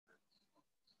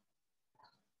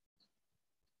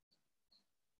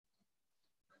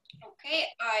Okay,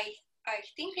 I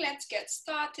think let's get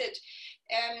started.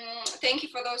 Thank you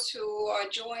for those who are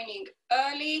joining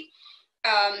early.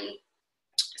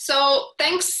 So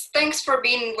thanks for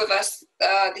being with us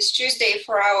this Tuesday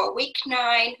for our week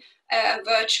 9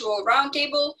 virtual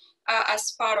roundtable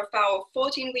as part of our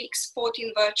 14 weeks,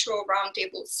 14 virtual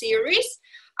roundtable series.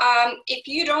 If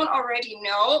you don't already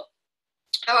know,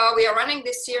 we are running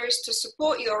this series to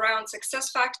support you around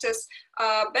SuccessFactors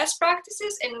best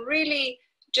practices and really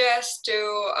just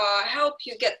to help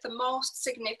you get the most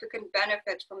significant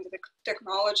benefit from the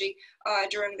technology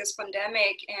during this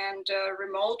pandemic and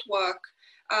remote work.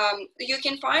 You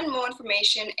can find more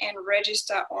information and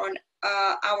register on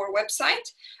our website.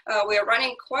 We are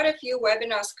running quite a few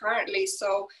webinars currently,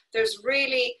 so there's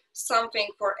really something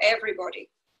for everybody.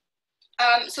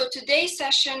 So today's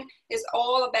session is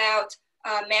all about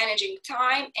managing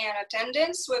time and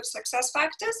attendance with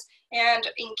SuccessFactors. And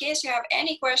in case you have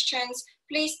any questions,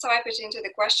 please type it into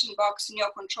the question box in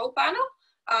your control panel.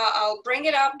 I'll bring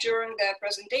it up during the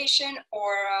presentation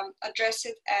or address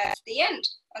it at the end,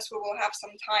 as we will have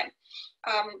some time.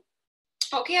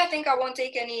 Okay, I think I won't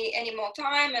take any more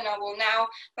time, and I will now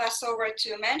pass over to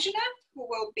Manjunath, who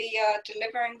will be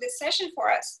delivering this session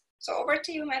for us. So over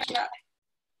to you, Manjunath.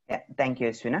 Yeah, thank you,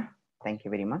 Svina. Thank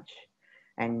you very much.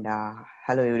 And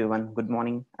hello, everyone. Good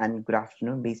morning and good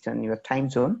afternoon based on your time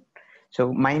zone.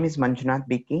 So my name is Manjunath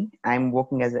Biki. I'm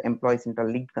working as an Employee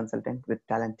Central Lead Consultant with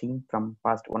TalenTeam from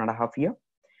past 1.5 years.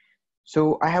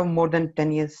 So I have more than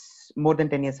 10 years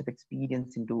of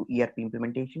experience into ERP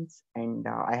implementations, and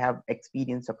I have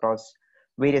experience across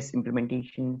various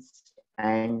implementations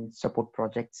and support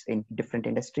projects in different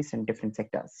industries and different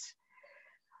sectors.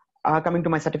 Coming to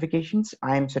my certifications,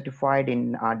 I am certified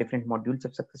in different modules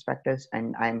of SuccessFactors,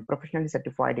 and I am professionally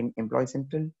certified in Employee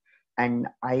Central, and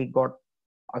I got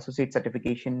associate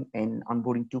certification in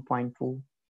Onboarding 2.4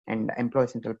 and Employee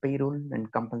Central Payroll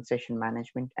and Compensation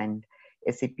Management and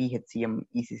SAP HCM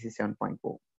ECC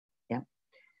 7.4. Yeah.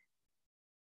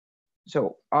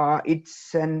 So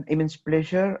it's an immense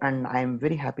pleasure, and I am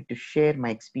very happy to share my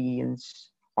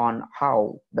experience on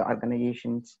how the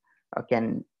organizations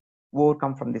can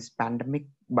overcome from this pandemic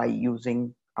by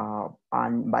using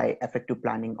and by effective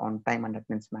planning on time and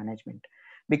attendance management,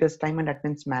 because time and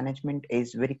attendance management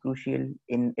is very crucial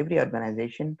in every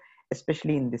organization,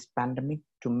 especially in this pandemic,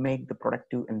 to make the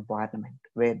productive environment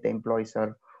where the employees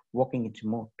are working in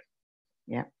remote.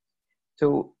 Yeah.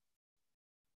 So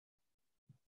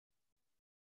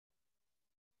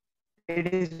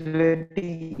it is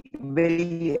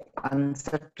very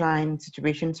uncertain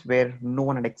situations where no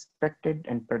one had expected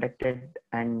and predicted,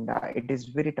 and it is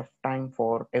very tough time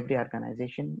for every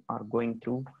organization are going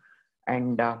through,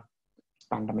 and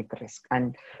pandemic risk,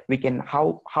 and we can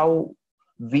how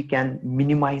we can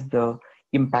minimize the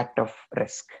impact of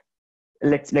risk.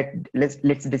 Let's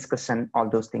discuss on all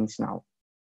those things now.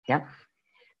 Yeah.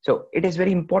 So it is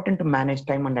very important to manage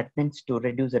time and attendance to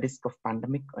reduce the risk of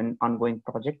pandemic and ongoing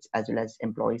projects as well as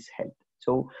employees' health.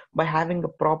 So by having a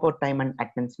proper time and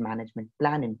attendance management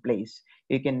plan in place,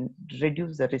 you can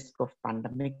reduce the risk of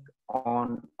pandemic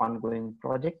on ongoing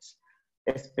projects,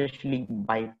 especially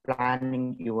by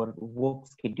planning your work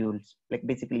schedules. Like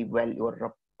basically, well,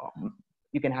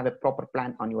 you can have a proper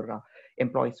plan on your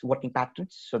employees' working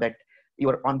patterns so that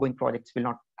your ongoing projects will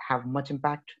not have much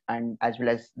impact, and as well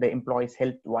as the employees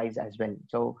health wise as well.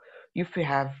 So if you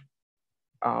have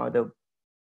the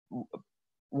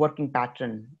working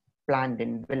pattern planned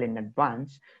in well in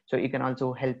advance, so you can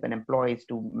also help an employees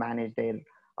to manage their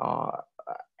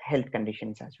health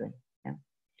conditions as well. Yeah.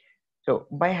 So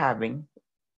by having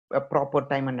a proper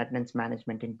time and attendance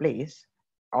management in place,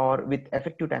 or with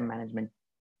effective time and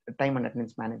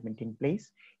attendance management in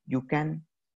place, you can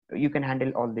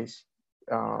handle all these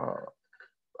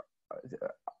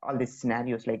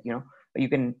scenarios. Like, you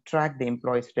can track the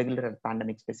employees' regular and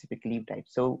pandemic specific leave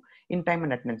types. So in time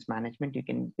and attendance management, you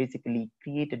can basically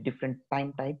create a different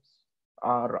time types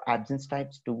or absence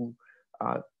types to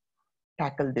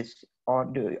tackle this,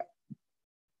 or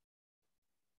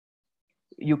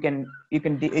you can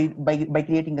by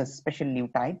creating a special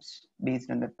leave types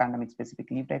based on the pandemic specific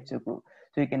leave types. So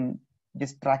you can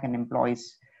just track an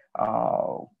employees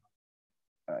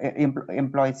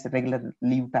regular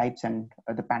leave types and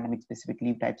the pandemic specific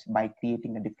leave types by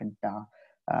creating a different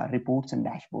reports and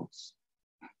dashboards.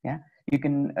 Yeah, you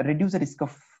can reduce the risk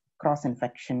of cross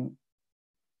infection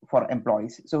for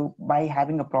employees. So by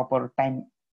having a proper time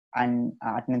and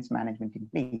attendance management in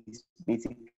place,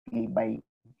 basically by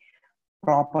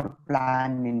proper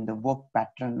plan in the work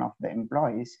pattern of the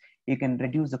employees, you can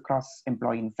reduce the cross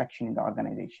employee infection in the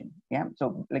organization. Yeah.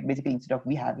 So like basically, instead of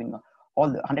we having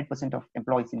all the 100% of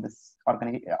employees in this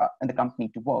organization in the company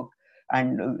to work,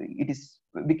 and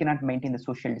we cannot maintain the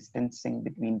social distancing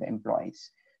between the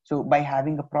employees. So by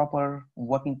having a proper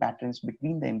working patterns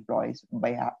between the employees,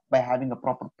 by having a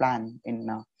proper plan in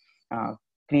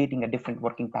creating a different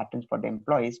working patterns for the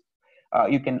employees,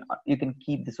 you can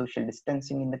keep the social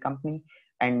distancing in the company,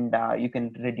 and you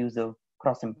can reduce the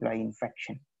cross employee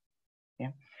infection. Yeah,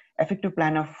 effective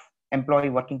plan of employee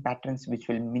working patterns which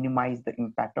will minimize the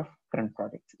impact of current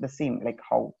projects. The same like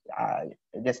how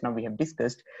just now we have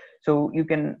discussed. So you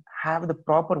can have the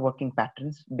proper working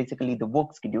patterns, basically the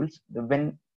work schedules,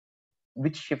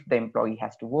 which shift the employee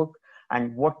has to work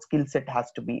and what skill set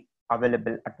has to be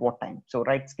available at what time. So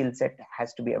right skill set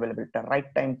has to be available at the right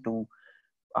time to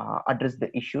address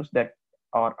the issues that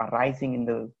are arising in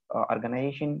the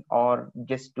organization, or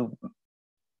just to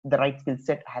the right skill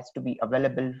set has to be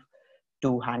available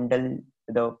to handle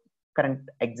the current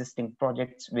existing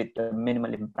projects with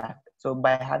minimal impact. So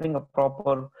by having a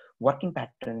proper working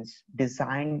patterns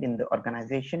designed in the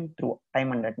organization through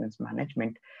time and attendance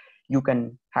management, you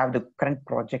can have the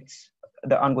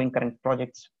ongoing current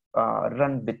projects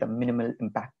run with a minimal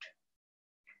impact.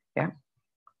 Yeah,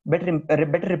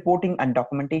 better reporting and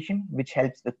documentation, which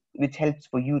helps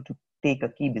for you to take a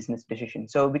key business decision.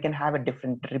 So we can have a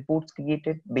different reports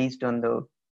created based on the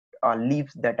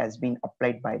leaves that has been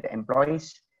applied by the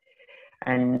employees,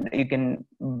 and you can,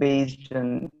 based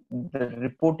on the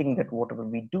reporting that whatever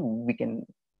we do, we can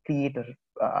create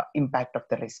a impact of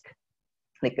the risk.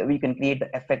 Like we can create the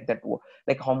effect that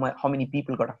like how many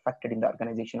people got affected in the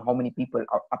organization, how many people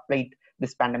applied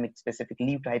this pandemic specific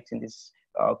leave types in this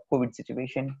COVID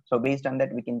situation. So based on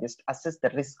that, we can just assess the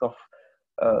risk of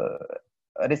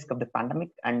the pandemic,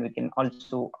 and we can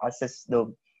also assess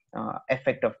the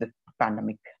effect of the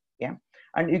pandemic. Yeah,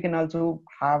 and you can also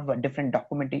have a different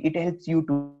documentation. It helps you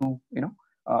to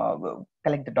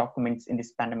collect the documents in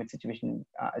this pandemic situation,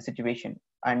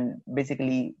 and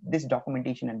basically this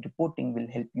documentation and reporting will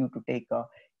help you to take a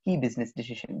key business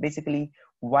decision. Basically,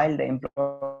 while the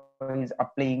employees are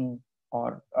playing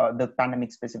or the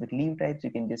pandemic specific leave types,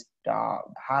 you can just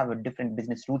have a different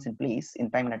business rules in place in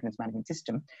time and attendance management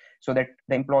system, so that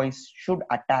the employees should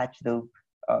attach the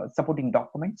supporting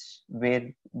documents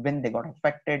when they got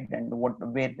affected, and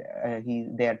where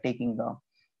they are taking the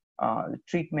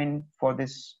treatment for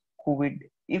this COVID,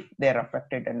 if they're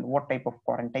affected, and what type of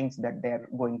quarantines that they're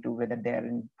going to, whether they're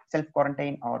in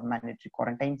self-quarantine or mandatory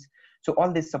quarantines. So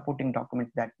all these supporting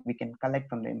documents that we can collect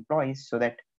from the employees, so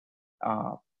that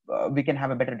we can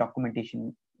have a better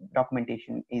documentation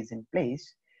is in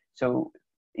place. So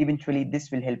eventually this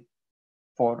will help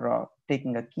for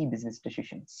taking a key business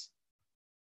decisions.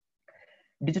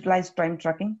 Digitalized time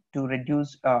tracking to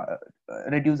reduce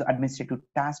administrative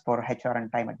tasks for HR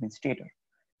and time administrator.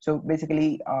 So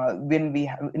basically, when we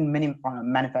have in many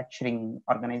manufacturing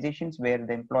organizations where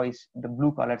the employees, the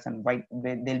blue collars and white,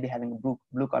 they'll be having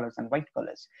blue collars and white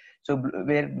collars. So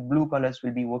where blue collars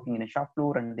will be working in a shop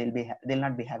floor, and they'll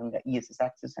not be having the ESS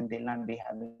access, and they'll not be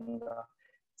having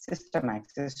system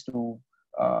access to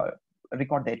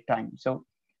record their time. So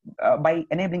by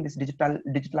enabling this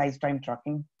digitalized time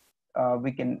tracking,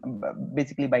 we can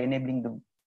basically, by enabling the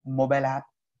mobile app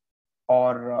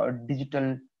or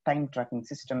digital time tracking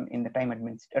system in the time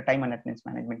and attendance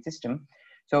management system,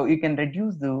 so you can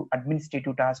reduce the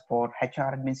administrative task for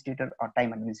HR administrator or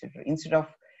time administrator. Instead of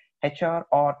HR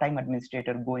or time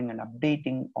administrator going and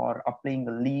updating or applying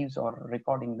the leaves or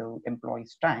recording the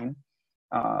employees' time,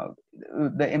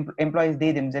 the employees,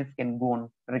 they themselves can go and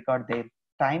record their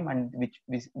time, and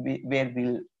where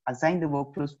we'll assign the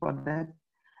workflows for that,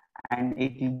 and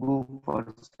it will go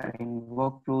for certain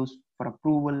workflows for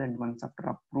approval, and once after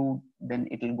approved, then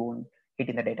it will go and hit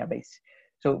in the database.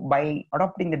 So by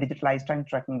adopting the digitalized time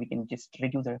tracking, we can just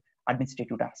reduce the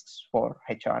administrative tasks for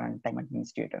HR and time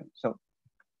administrator. So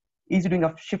easy doing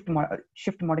of shift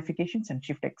modifications and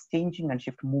shift exchanging and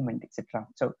shift movement, etc.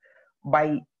 So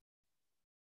by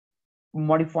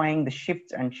modifying the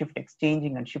shifts and shift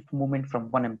exchanging and shift movement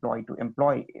from one employee to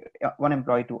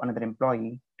another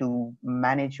employee, to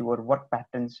manage your work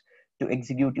patterns, to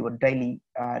execute your daily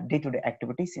day-to-day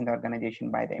activities in the organization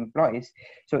by the employees.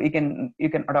 So you can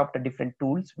adopt a different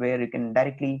tools where you can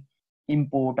directly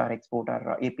import or export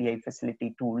our API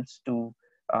facility tools to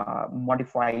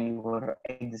modify your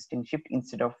existing shift,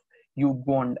 instead of you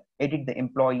go and edit the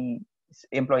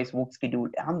employee's work schedule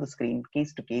on the screen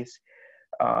case to case.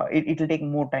 It will take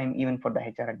more time even for the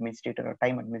HR administrator or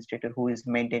time administrator who is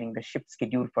maintaining the shift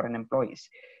schedule for an employees.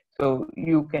 So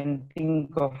you can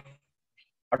think of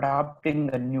adopting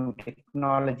a new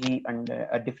technology and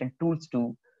different tools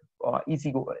to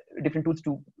different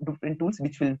tools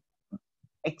which will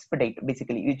expedite,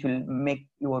 basically, which will make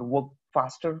your work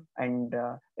faster, and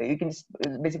you can just,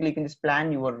 basically you can just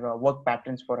plan your work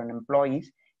patterns for an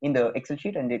employees in the Excel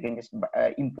sheet, and you can just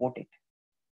import it.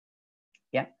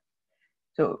 Yeah.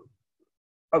 So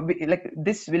like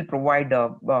this will provide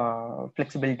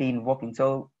flexibility in working.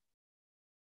 So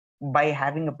by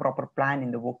having a proper plan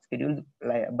in the work schedule,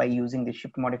 like by using the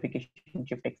shift modification,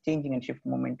 shift exchanging, and shift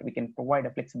movement, we can provide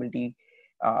a flexibility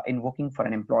in working for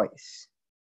an employees.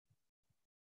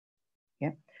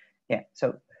 Yeah. Yeah.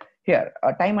 So here,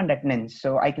 time and attendance.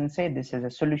 So I can say this is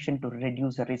a solution to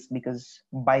reduce the risk, because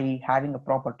by having a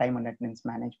proper time and attendance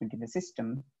management in the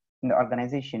system, in the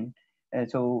organization,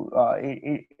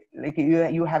 like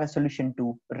you have a solution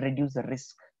to reduce the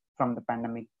risk from the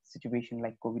pandemic situation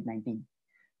like COVID-19.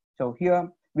 So here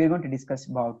we're going to discuss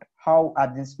about how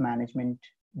absence management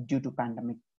due to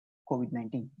pandemic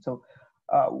COVID-19. So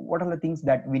what are the things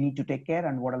that we need to take care,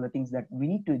 and what are the things that we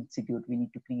need to execute, we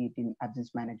need to create in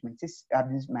absence management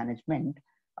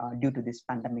due to this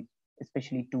pandemic,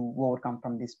 especially to overcome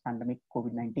from this pandemic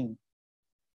COVID-19.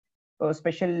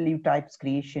 Special leave types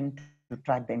creation to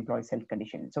track the employee's health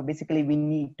condition. So basically we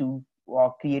need to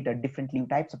create a different leave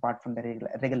types apart from the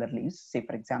regular leaves. Say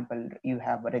for example, you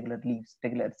have regular leaves,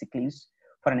 regular sick leaves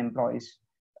for an employees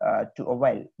to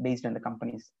avail based on the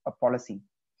company's policy.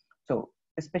 So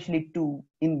especially to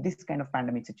in this kind of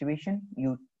pandemic situation,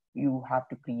 you have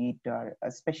to create a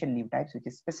special leave types which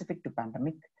is specific to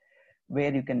pandemic,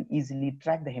 where you can easily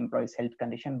track the employee's health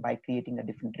condition by creating a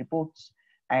different reports.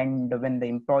 And when the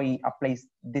employee applies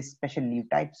this special leave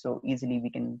type, so easily we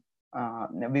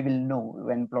will know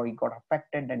when employee got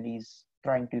affected and he's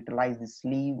trying to utilize this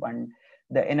leave, and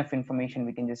the enough information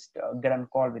we can just get on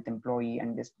call with employee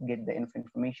and just get the enough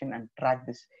information and track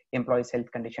this employee's health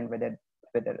condition, whether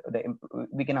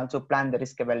we can also plan the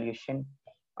risk evaluation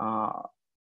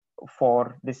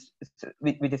for this,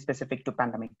 which is specific to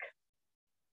pandemic.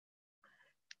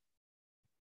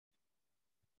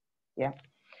 Yeah.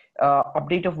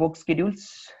 Update of work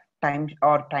schedules,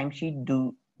 timesheet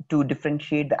to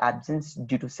differentiate the absence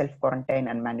due to self quarantine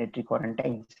and mandatory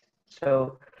quarantines.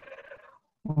 So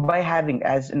by having,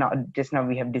 as now just now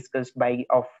we have discussed,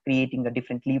 of creating a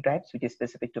different leave types which is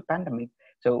specific to pandemic.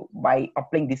 So by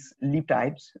applying these leave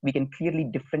types, we can clearly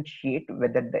differentiate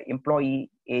whether the employee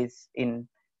is in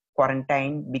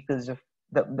quarantine because of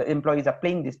the employees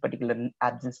applying this particular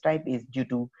absence type is due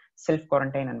to self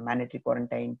quarantine and mandatory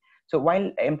quarantine. So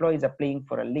while employees are applying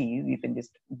for a leave, you can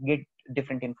just get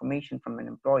different information from an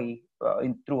employee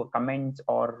through a comments,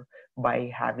 or by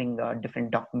having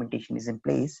different documentation is in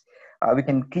place. We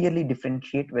can clearly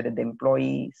differentiate whether the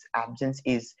employee's absence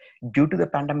is due to the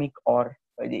pandemic or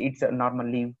it's a normal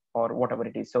leave or whatever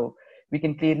it is. So we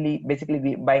can clearly,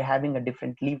 basically, by having a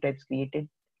different leave types created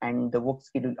and the work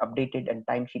schedule updated and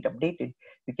timesheet updated,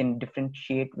 we can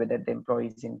differentiate whether the employee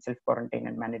is in self quarantine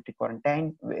and mandatory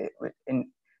quarantine in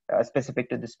specific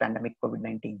to this pandemic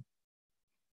COVID-19.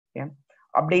 Yeah.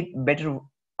 Update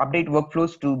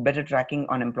workflows to better tracking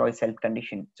on employees' health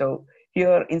condition. So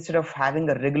here, instead of having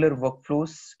a regular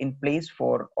workflows in place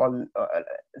for all,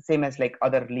 same as like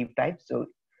other leave types, so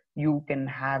you can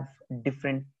have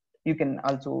different, you can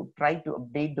also try to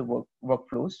update the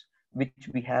workflows which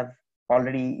we have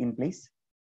already in place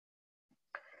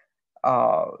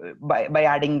by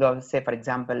adding, say for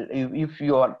example, if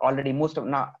you are already,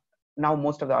 now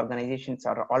most of the organizations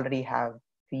are already have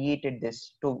created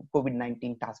this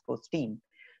COVID-19 task force team.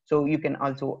 So you can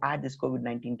also add this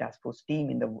COVID-19 task force team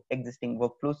in the existing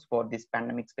workflows for this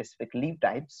pandemic specific leave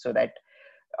types, so that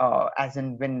as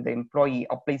in when the employee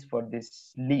applies for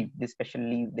this leave, this special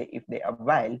leave, if they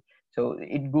avail, so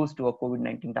it goes to a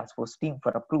COVID-19 task force team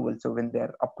for approval. So when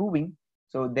they're approving,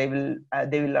 so they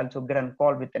will also get on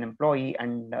call with an employee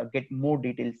and get more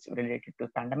details related to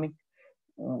pandemic,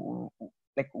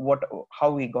 like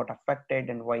how he got affected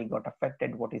and why he got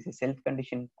affected, what is his health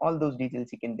condition, all those details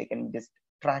they can just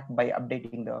track by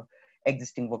updating the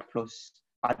existing workflows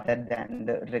other than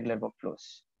the regular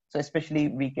workflows. So especially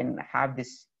we can have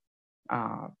this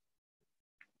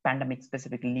pandemic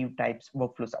specific leave types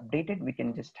workflows updated, we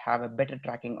can just have a better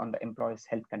tracking on the employee's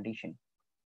health condition.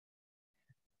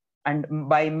 And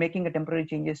by making a temporary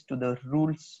changes to the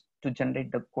rules to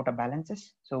generate the quota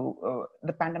balances. So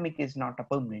the pandemic is not a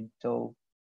permanent. So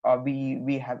we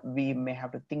may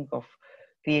have to think of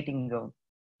creating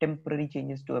temporary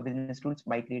changes to our business rules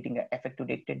by creating an effective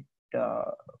dated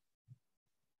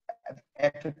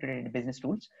business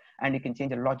rules, and you can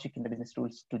change the logic in the business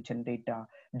rules to generate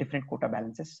different quota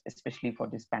balances, especially for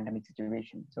this pandemic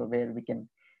situation. So where we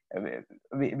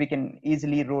can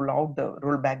easily roll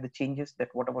back the changes that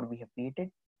whatever we have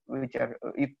created which are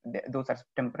those are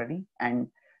temporary, and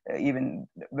even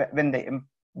when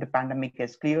the pandemic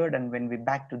is cleared and when we're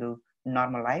back to the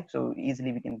normal life, so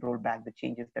easily we can roll back the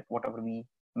changes that whatever we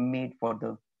made for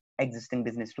the existing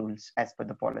business rules as per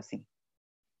the policy.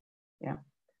 Yeah.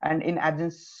 And in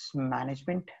absence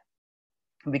management,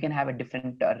 we can have a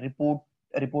different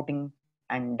reporting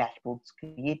and dashboards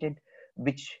created,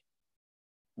 which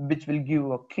will give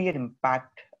a clear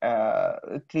impact,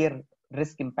 clear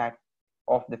risk impact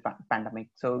of the pandemic.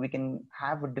 So we can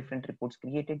have a different reports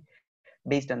created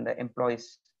based on the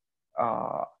employees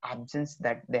absence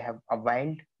that they have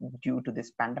availed due to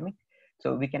this pandemic.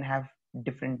 So we can have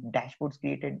different dashboards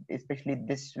created, especially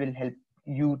this will help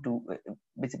you to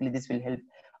basically this will help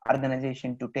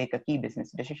organization to take a key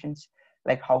business decisions,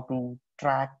 like how to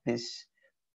track this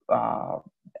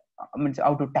means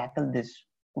how to tackle this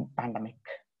pandemic.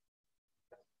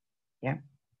 Yeah.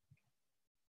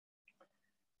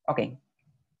 Okay.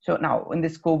 So now in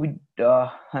this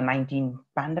COVID-19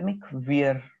 pandemic,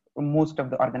 where most of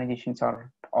the organizations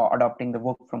are adopting the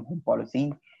work from home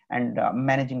policy and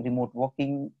managing remote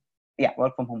working,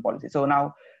 work from home policy. So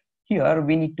now here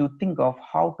we need to think of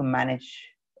how to manage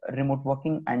remote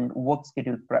working and work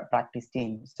schedule practice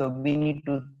change. So we need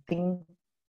to think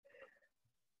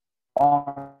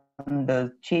on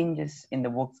the changes in the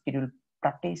work schedule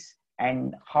practice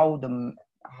and how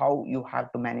you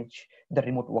have to manage the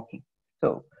remote working.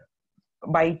 So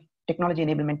by technology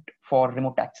enablement for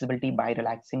remote accessibility, by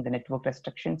relaxing the network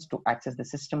restrictions to access the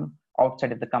system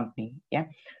outside of the company. Yeah.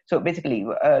 So basically,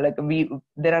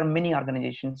 there are many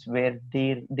organizations where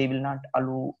they will not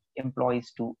allow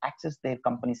employees to access their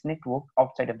company's network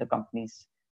outside of the company's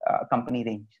company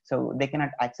range. So they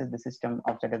cannot access the system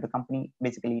outside of the company.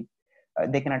 Basically,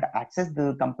 they cannot access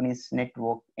the company's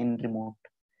network in remote.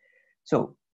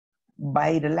 So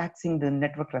by relaxing the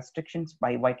network restrictions,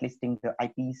 by whitelisting the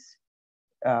IPs,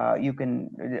 you can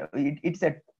it's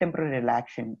a temporary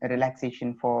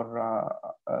relaxation for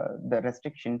the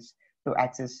restrictions to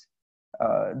access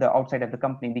the outside of the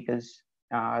company, because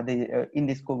in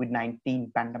this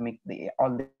COVID-19 pandemic,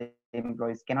 all the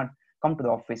employees cannot come to the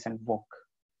office and work.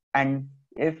 And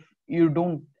if you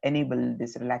don't enable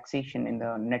this relaxation in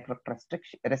the network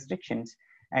restrictions,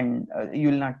 and you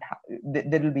will not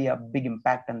there will be a big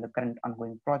impact on the current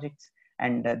ongoing projects,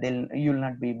 and you'll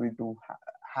not be able to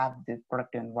have this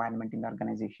productive environment in the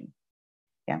organization.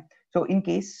 Yeah. So in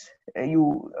case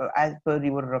you as per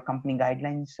your company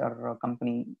guidelines or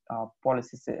company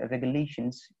policies,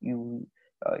 regulations, you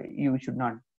should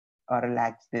not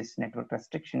relax this network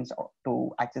restrictions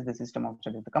to access the system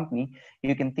outside of the company.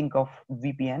 You can think of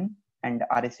VPN and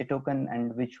RSA token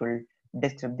and virtual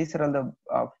desktop. These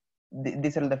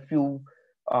are the few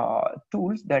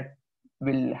tools that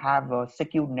will have a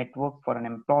secure network for an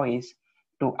employees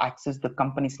to access the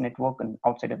company's network and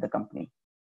outside of the company.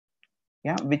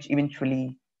 Yeah, which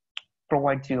eventually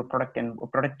provides you a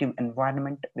productive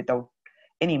environment without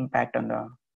any impact on the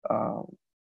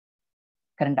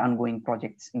current ongoing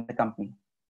projects in the company.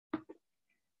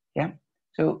 Yeah.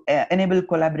 So enable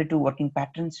collaborative working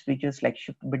patterns, features like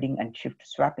shift bidding and shift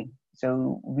swapping.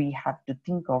 So we have to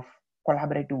think of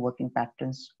collaborative working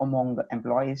patterns among the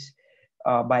employees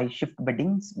by shift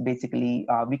biddings. Basically,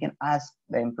 we can ask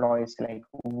the employees like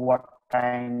what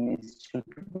time is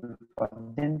suitable for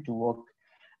them to work,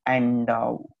 and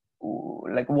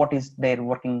like what is their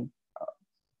work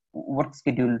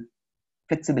schedule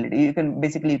flexibility. You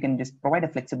can just provide a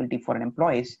flexibility for an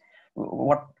employees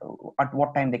at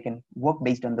what time they can work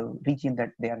based on the region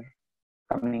that they are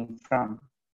coming from.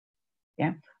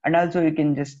 Yeah. And also you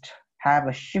can just have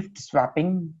a shift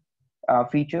swapping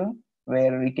feature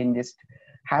where we can just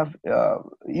have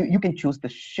you can choose the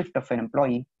shift of an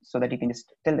employee, so that you can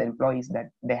just tell the employees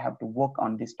that they have to work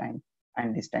on this time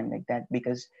and this time, like that,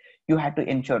 because you have to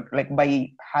ensure, like,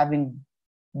 by having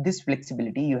this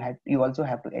flexibility, you also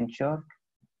have to ensure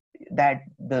that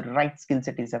the right skill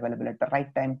set is available at the right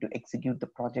time to execute the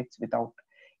projects without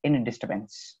any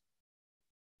disturbance.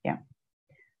 Yeah.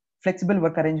 Flexible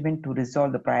work arrangement to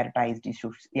resolve the prioritized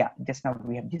issues. Yeah, just now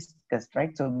we have discussed,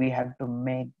 right? So we have to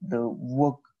make the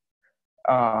work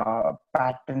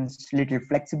patterns little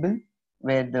flexible,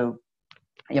 where the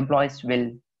employees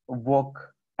will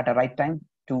work at a right time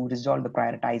to resolve the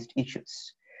prioritized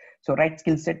issues. So right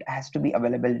skill set has to be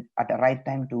available at the right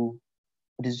time to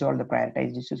resolve the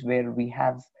prioritized issues, where we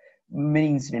have many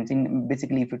incidents in,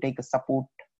 basically, if you take a support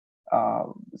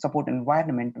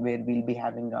environment, where we'll be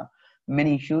having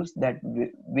many issues that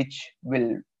which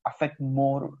will affect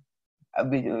more,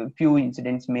 few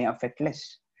incidents may affect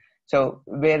less. So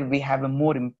where we have a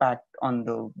more impact on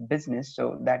the business,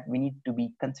 so that we need to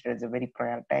be considered as a very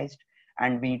prioritized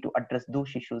and we need to address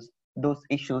those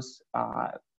issues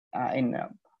in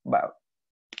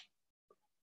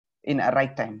a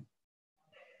right time.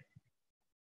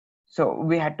 So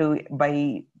we had to,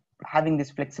 by having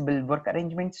these flexible work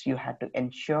arrangements, you had to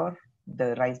ensure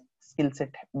the right skill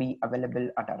set be available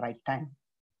at the right time.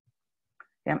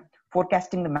 Yeah.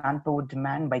 Forecasting the manpower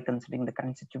demand by considering the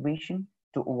current situation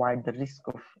to avoid the risk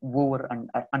of over and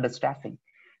understaffing.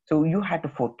 So you had to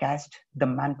forecast the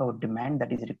manpower demand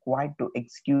that is required to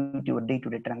execute your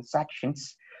day-to-day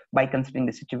transactions by considering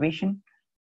the situation.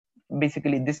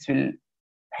 Basically, this will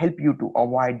help you to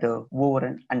avoid the over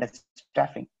and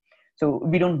understaffing. So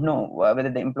we don't know whether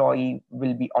the employee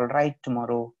will be all right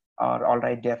tomorrow or all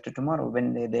right day after tomorrow,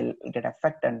 when they'll get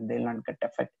affected and they'll not get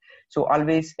affected. So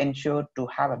always ensure to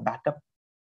have a backup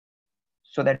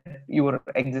so that your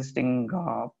existing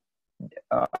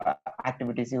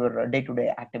activities, your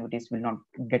day-to-day activities will not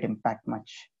get impact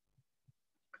much.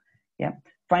 Yeah.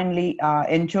 Finally,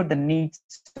 ensure the needs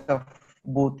of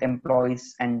both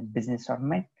employees and business are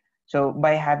met. So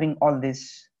by having all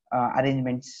these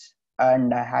arrangements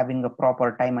and having a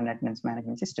proper time and attendance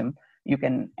management system, you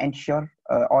can ensure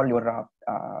all your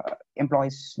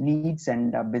employees' needs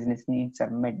and business needs are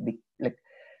met. Like,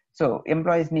 so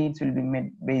employees' needs will be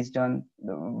met based on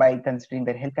by considering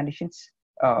their health conditions.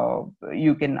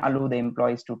 You can allow the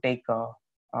employees to take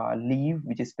leave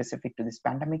which is specific to this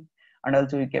pandemic, and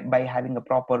also you can, by having a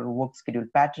proper work schedule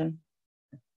pattern,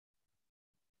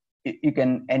 you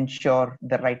can ensure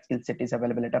the right skill set is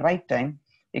available at the right time.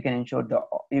 You can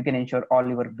ensure all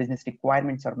your business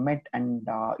requirements are met, and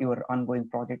your ongoing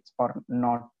projects are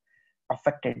not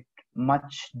affected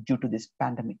much due to this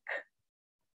pandemic.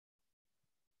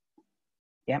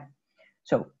 Yeah.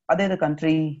 So other the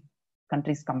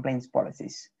country's compliance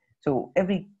policies. So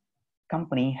every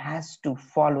company has to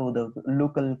follow the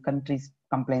local country's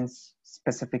compliance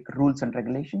specific rules and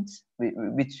regulations,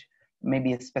 which may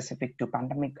be specific to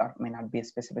pandemic or may not be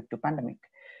specific to pandemic.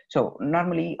 So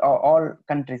normally all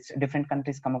countries, different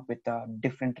countries come up with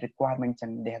different requirements,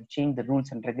 and they have changed the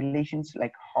rules and regulations,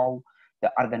 like how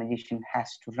the organization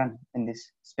has to run in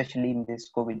this, especially in this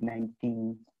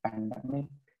COVID-19 pandemic.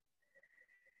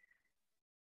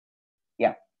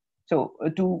 Yeah. So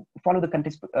to follow the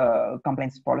country's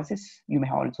compliance policies, you may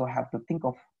also have to think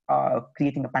of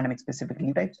creating a pandemic specific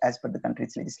leave types as per the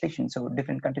country's legislation. So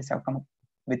different countries have come up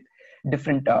with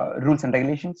different rules and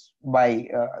regulations. By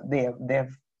they have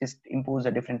just imposed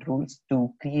a different rules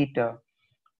to create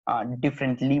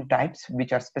different leave types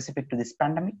which are specific to this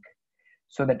pandemic,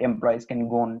 so that employees can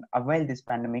go and avail this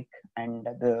pandemic, and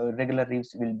the regular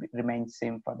leaves will remain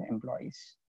same for the employees.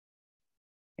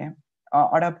 Yeah.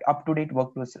 Adopt up-to-date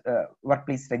workplace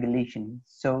regulations.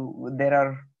 So there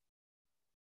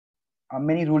are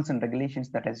many rules and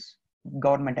regulations that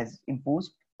government has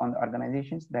imposed on the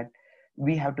organizations, that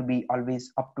we have to be always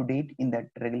up to date in that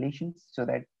regulations, so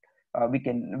that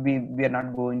we are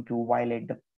not going to violate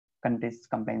the country's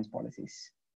compliance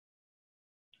policies.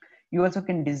 You also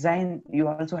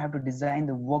have to design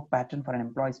the work pattern for an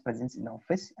employee's presence in the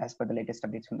office as per the latest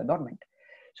updates from the government.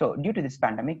 So due to this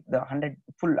pandemic, the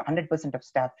 100% of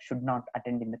staff should not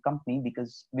attend in the company,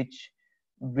 which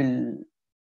will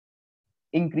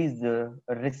increase the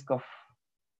risk of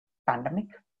pandemic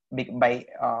by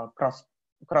cross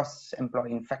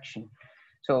employee infection.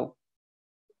 So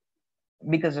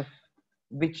because of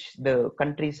which, the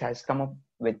countries has come up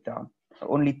with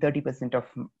only 30% of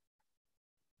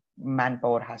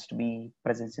manpower has to be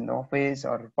present in the office,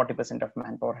 or 40% of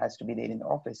manpower has to be there in the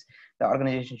office. The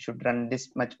organization should run this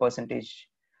much percentage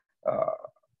of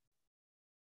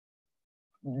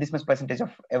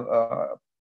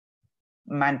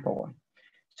manpower.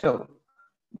 So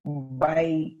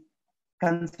by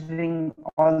considering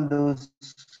all those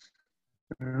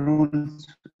rules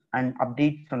and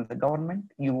updates from the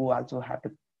government, you also have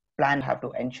to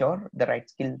ensure the right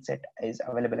skill set is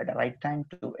available at the right time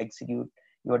to execute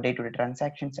your day-to-day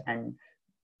transactions, and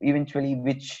eventually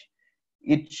which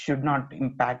it should not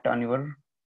impact on your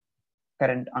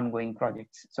current ongoing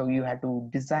projects. So you have to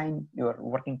design your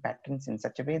working patterns in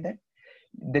such a way that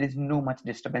there is no much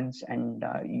disturbance, and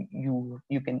you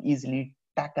can easily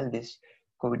tackle this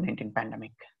COVID-19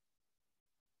 pandemic.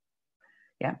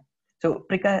 Yeah. So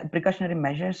precautionary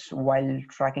measures while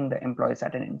tracking the employees'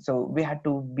 attendance. So we had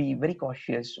to be very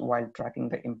cautious while tracking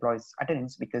the employees'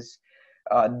 attendance, because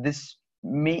this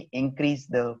may increase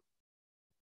the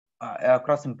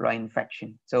cross-employee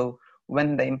infection. So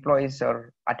when the employees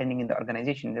are attending in the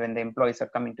organization, when the employees are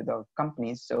coming to the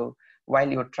companies, so while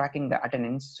you're tracking the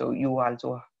attendance, so you have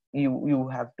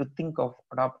to think of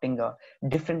adopting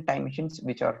different time machines,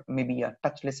 which are maybe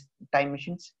touchless time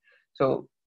machines. So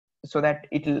so that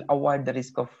it will avoid the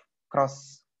risk of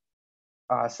cross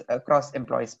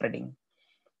employee spreading.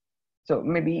 So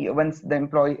maybe once the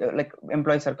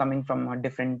employees are coming from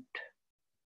different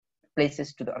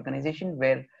places to the organization,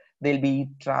 where they'll be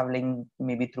traveling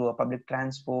maybe through a public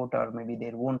transport or maybe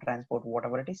their own transport,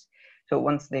 whatever it is. So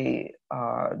once they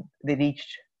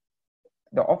reach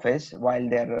the office, while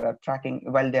they're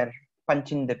while they're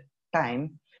punching the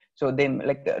time, so they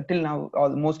till now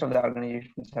most of the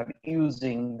organizations are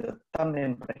using the thumb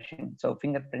impression, so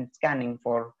fingerprint scanning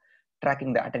for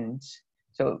tracking the attendance.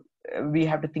 So we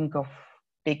have to think of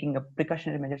taking a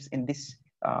precautionary measures in this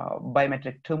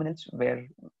biometric terminals, where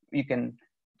you can,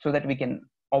 so that we can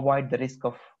avoid the risk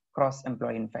of cross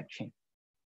employee infection.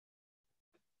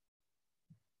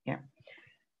 Yeah.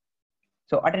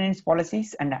 So attendance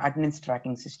policies and attendance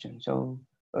tracking system. So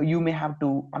you may have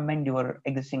to amend your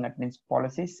existing attendance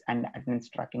policies and attendance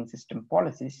tracking system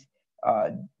policies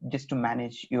just to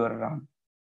manage your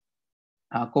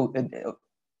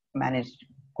manage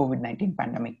COVID-19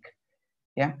 pandemic.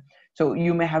 Yeah. So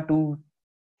you may have to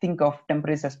think of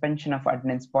temporary suspension of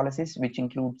attendance policies, which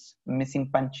includes missing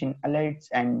punch-in alerts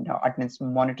and attendance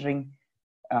monitoring,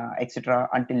 etc.,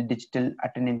 until digital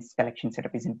attendance collection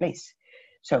setup is in place.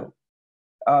 So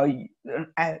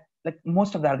like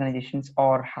most of the organizations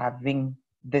are having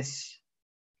this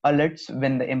alerts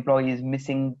when the employee is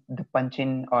missing the punch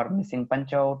in or missing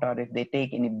punch out, or if they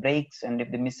take any breaks and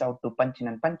if they miss out to punch in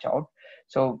and punch out.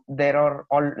 So there are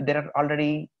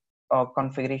already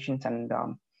configurations and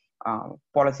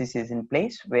policies is in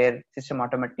place, where system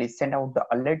automatically send out the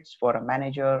alerts for a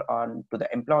manager or to the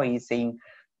employee saying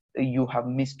you have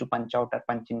missed to punch out or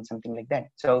punch in, something like that.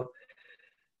 So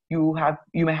you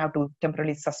may have to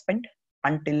temporarily suspend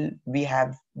until we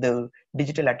have the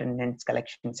digital attendance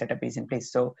collection setup is in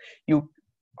place. So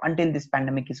until this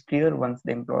pandemic is clear, once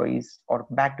the employees are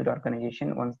back to the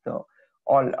organization, once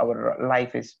all our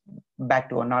life is back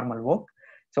to a normal work,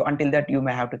 so until that you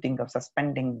may have to think of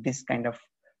suspending this kind of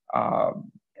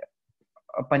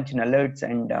punch in alerts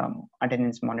and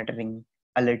attendance monitoring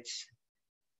alerts.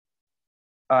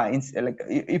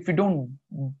 If you don't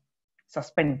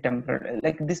suspend temporary,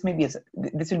 like this will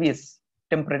be a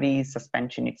temporary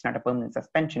suspension. It's not a permanent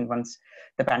suspension. Once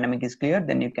the pandemic is clear,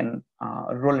 then you can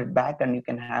roll it back and you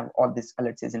can have all these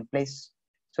alerts is in place,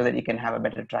 so that you can have a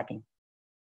better tracking.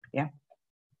 Yeah.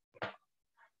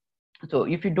 So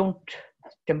if you don't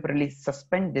temporarily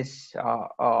suspend this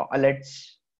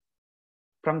alerts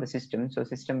from the system, so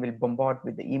system will bombard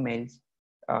with the emails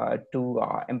to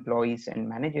employees and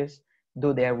managers,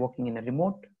 though they are working in a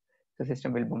remote. The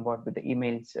system will bombard with the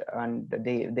emails, and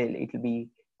it will be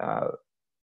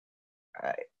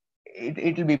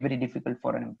it will be very difficult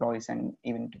for an employees and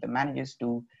even to the managers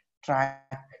to track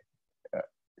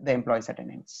the employees'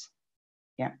 attendance.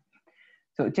 Yeah.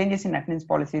 So changes in attendance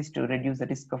policies to reduce the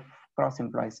risk of cross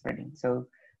employee spreading. So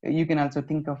you can also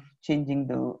think of changing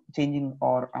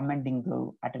or amending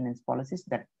the attendance policies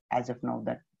that as of now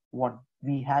that what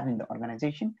we have in the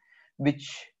organization,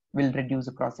 which will reduce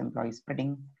the cross employee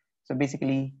spreading. So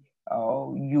basically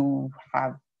you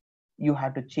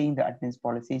have to change the attendance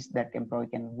policies that employee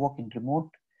can work in remote.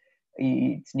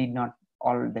 It's need not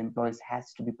all the employees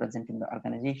has to be present in the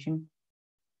organization,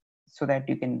 so that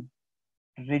you can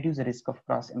reduce the risk of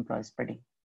cross employee spreading.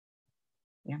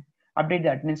 Yeah. Update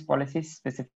the attendance policies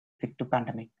specific to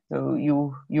pandemic. So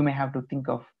you may have to think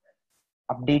of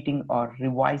updating or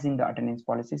revising the attendance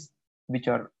policies which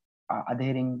are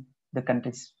adhering the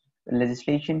country's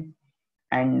legislation,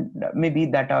 and maybe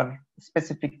that are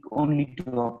specific only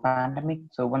to a pandemic.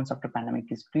 So once after pandemic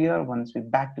is clear, once we're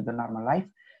back to the normal life,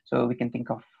 so we can think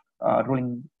of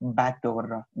rolling back to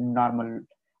our normal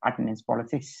attendance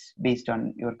policies based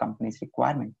on your company's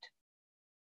requirement.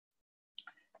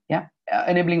 Yeah,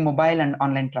 enabling mobile and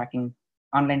online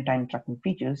time tracking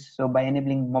features. So by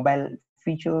enabling mobile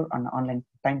feature and online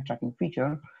time tracking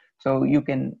feature, so you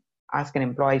can ask an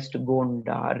employees to go and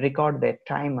record their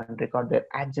time and record their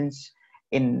absence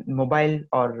in mobile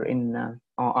or in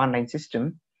online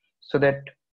system, so that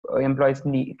employees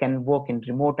can work in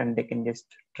remote and they can just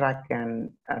track the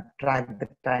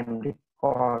time,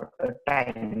 record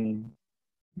time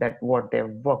that what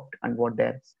they've worked and what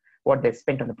they've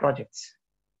spent on the projects.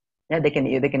 Yeah, they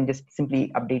can just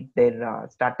simply update their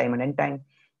start time and end time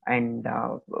and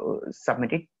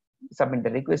submit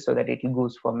the request, so that it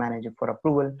goes for manager for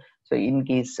approval. So in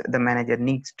case the manager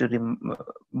needs to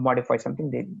modify something,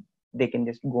 they can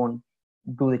just go and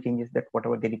do the changes that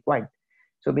whatever they required.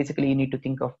 So basically you need to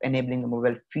think of enabling a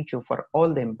mobile feature for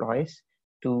all the employees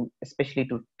especially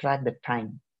to track the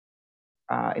time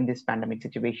in this pandemic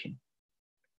situation.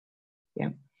 Yeah.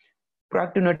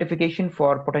 Proactive notification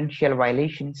for potential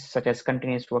violations such as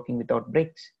continuous working without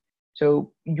breaks.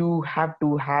 So you have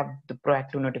to have the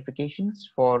proactive notifications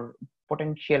for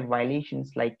potential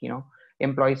violations, like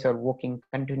employees are working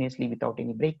continuously without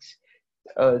any breaks.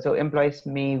 So employees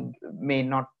may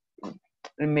not,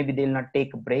 maybe they'll not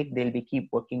take a break, they'll be keep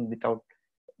working without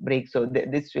breaks. So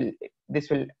this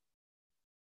will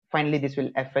finally this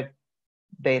will affect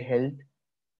their health.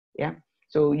 Yeah,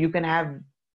 so you can have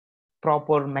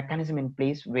proper mechanism in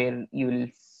place where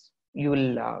you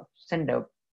will send a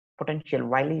potential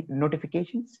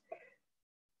notifications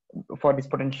for these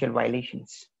potential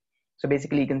violations. So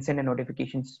basically, you can send a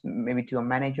notifications maybe to a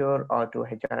manager or to a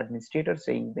HR administrator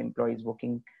saying the employee is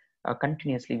working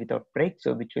continuously without break,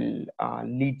 so which will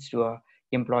leads to a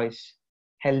employee's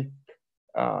health.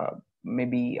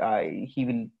 Maybe he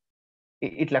will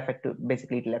it'll affect to,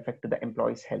 basically it'll affect to the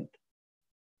employee's health.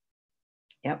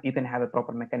 Yeah, you can have a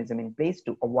proper mechanism in place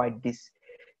to avoid this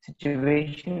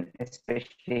situation,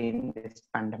 especially in this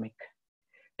pandemic.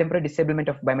 Temporary disablement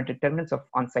of biometric terminals of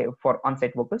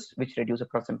on-site workers, which reduce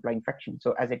cross-employee infection.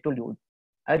 So as I told you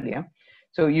earlier,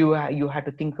 so you had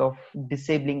to think of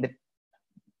disabling the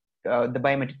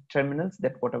biometric terminals,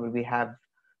 that whatever we have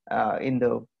in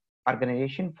the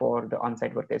organization for the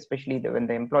on-site workers, especially when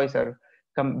the employees are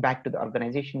come back to the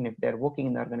organization, if they're working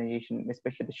in the organization,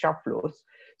 especially the shop floors,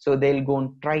 so they'll go and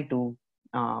try to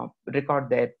record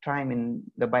their time in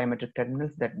the biometric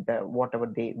terminals, that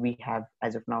whatever we have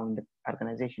as of now in the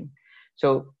organization.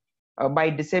 So by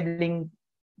disabling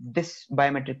this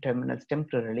biometric terminals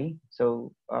temporarily,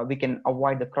 so we can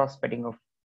avoid the cross-spreading of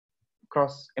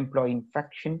cross-employee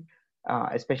infection,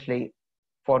 especially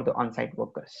for the on-site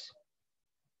workers.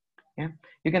 Yeah,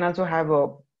 you can also have a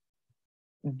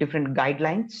different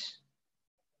guidelines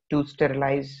to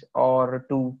sterilize or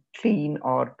to clean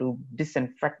or to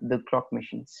disinfect the clock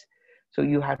machines. So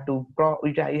you have to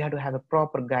have a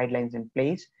proper guidelines in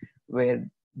place where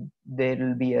there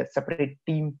will be a separate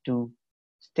team to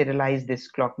sterilize these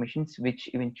clock machines, which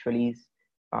eventually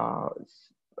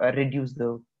reduce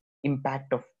the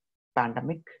impact of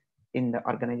pandemic in the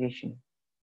organization.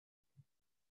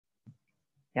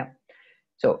 Yeah.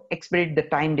 So expedite the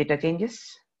time data changes.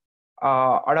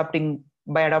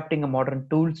 By adopting a modern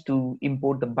tools to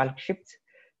import the bulk shifts.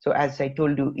 So as I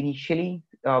told you initially,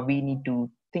 we need to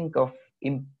think of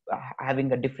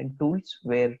having a different tools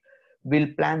where we'll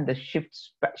plan the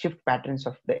shift patterns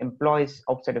of the employees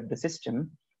outside of the system,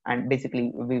 and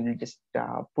basically we will just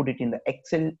put it in the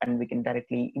Excel and we can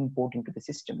directly import into the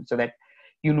system, so that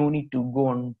you no need to go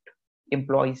on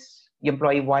employee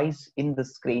wise in the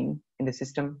screen in the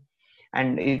system,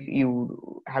 and if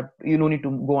you no need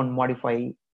to go and modify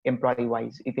employee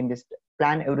wise. You can just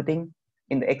plan everything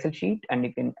in the Excel sheet, and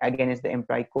you can again is the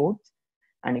employee codes,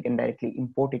 and you can directly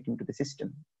import it into the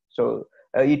system. So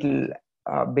it'll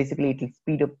basically it'll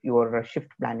speed up your shift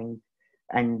planning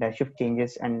and shift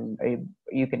changes, and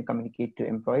you can communicate to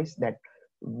employees that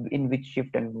in which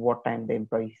shift and what time the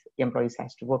employees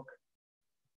has to work.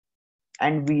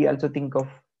 And we also think of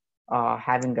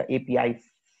having the API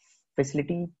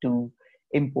facility to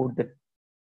import the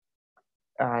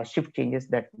shift changes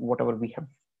that whatever we have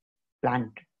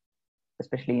planned,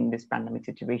 especially in this pandemic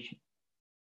situation.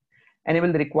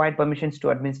 Enable the required permissions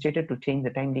to administrator to change the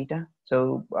time data.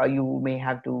 So you may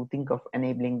have to think of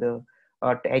enabling the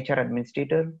HR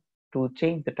administrator to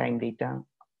change the time data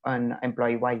on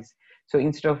employee wise. So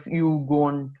instead of you go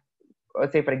on,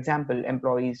 say for example,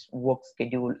 employees work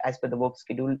schedule, as per the work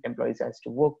schedule, employees has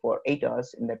to work for 8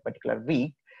 hours in that particular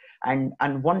week, and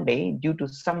one day due to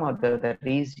some other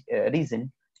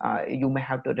reason, you may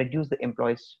have to reduce the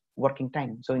employees working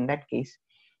time. So in that case,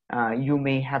 you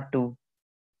may have to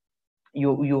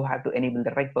you have to enable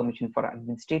the right permission for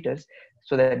administrators,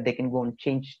 so that they can go and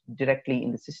change directly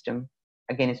in the system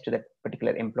against to that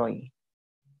particular employee.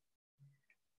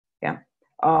 Yeah.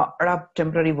 Adopt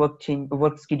temporary work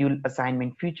schedule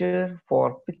assignment feature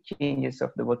for quick changes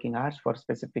of the working hours for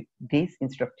specific days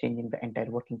instead of changing the entire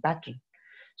working pattern.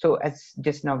 So as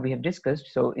just now we have discussed,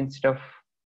 so instead of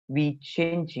we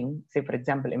changing, say for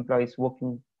example, employees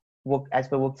work as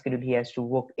per work schedule, he has to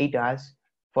work 8 hours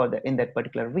in that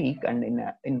particular week, and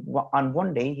on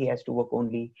one day he has to work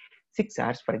only 6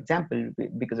 hours, for example,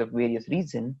 because of various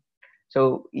reasons.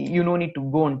 So you no need to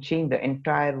go and change the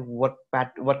entire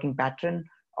working pattern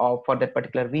for that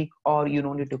particular week, or you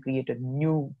no need to create a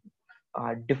new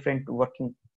different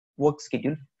work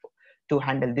schedule to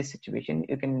handle this situation.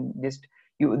 You can just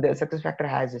the SuccessFactor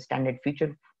has a standard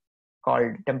feature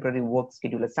called temporary work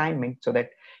schedule assignment, so that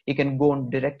you can go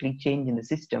and directly change in the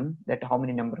system that how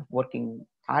many number of working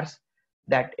hours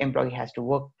that employee has to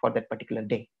work for that particular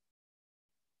day.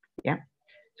 Yeah.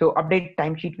 So update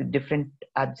timesheet with different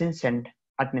absence and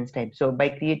attendance type. So by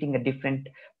creating a different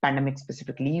pandemic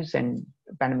specific leaves and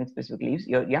pandemic specific leaves,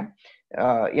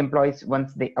 employees,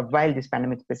 once they avail this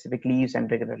pandemic specific leaves and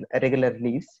regular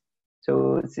leaves,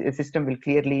 so a system will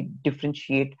clearly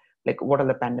differentiate like what are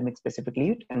the pandemic specific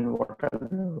leaves and what are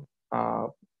the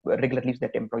regular leaves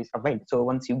that employees avail. So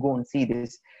once you go and see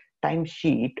this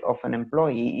timesheet of an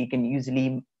employee, you can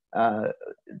usually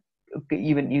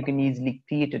you can easily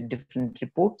create a different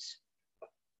reports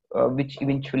which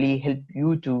eventually help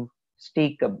you to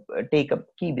take up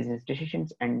key business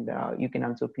decisions, and you can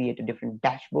also create a different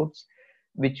dashboards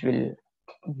which will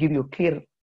give you a clear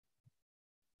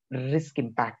risk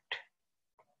impact.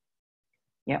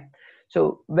 Yeah.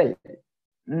 So well,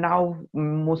 now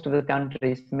most of the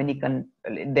countries,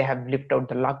 they have lifted out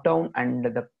the lockdown, and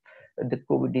the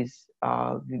COVID is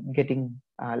getting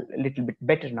a little bit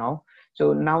better now.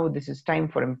 So now this is time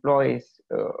for employees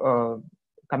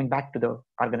coming back to the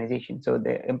organization. So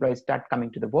the employees start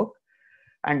coming to the work,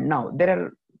 and now there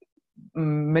are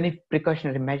many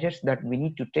precautionary measures that we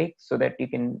need to take so that you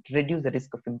can reduce the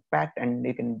risk of impact and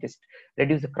you can just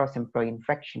reduce the cross employee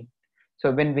infection.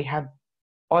 So when we have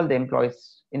all the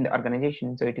employees in the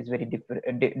organization, so it is very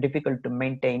difficult to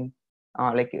maintain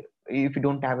like if you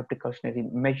don't have a precautionary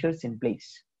measures in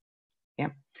place. Yeah.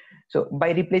 So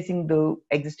by replacing the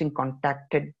existing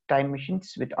contacted time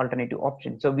machines with alternative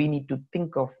options, so we need to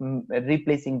think of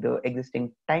replacing the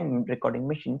existing time recording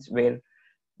machines where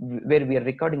we are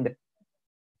recording the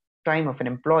time of an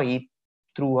employee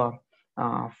through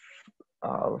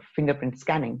fingerprint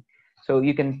scanning. So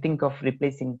you can think of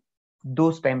replacing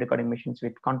those time recording machines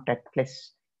with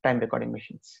contactless time recording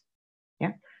machines.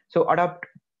 Yeah. So adopt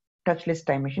touchless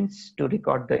time machines to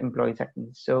record the employees'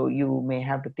 attendance. So you may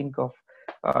have to think of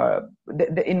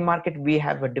in market we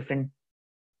have a different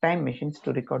time machines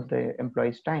to record the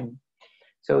employees' time.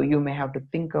 So you may have to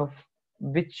think of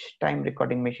which time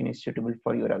recording machine is suitable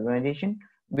for your organization,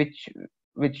 which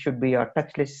should be a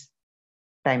touchless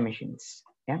time machines.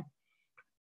 Yeah.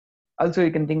 Also,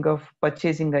 you can think of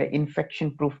purchasing a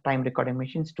infection-proof time recording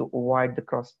machines to avoid the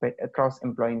cross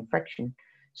employee infection.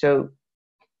 So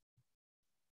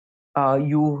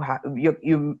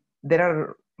there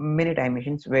are many time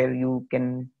machines where you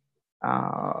can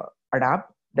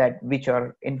adapt that which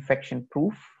are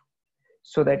infection-proof,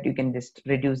 so that you can just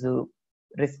reduce the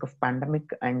risk of pandemic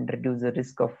and reduce the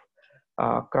risk of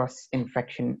cross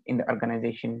infection in the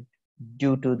organization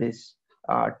due to this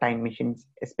time machines,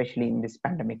 especially in this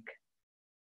pandemic.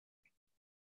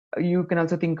 You can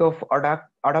also think of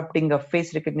adopting a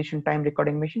face recognition time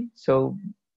recording machine. So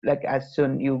like as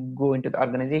soon you go into the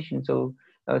organization, so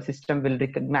a system will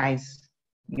recognize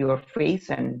your face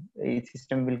and a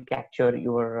system will capture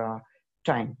your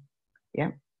time.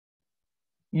 Yeah.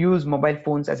 Use mobile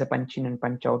phones as a punch in and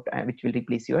punch out, which will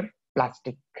replace your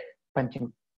plastic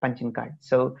punching card.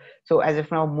 So as of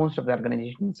now, most of the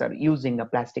organizations are using a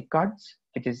plastic cards,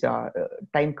 which is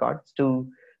time cards, to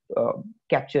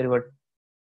capture your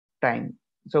time.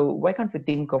 So why can't we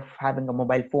think of having a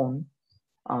mobile phone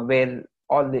where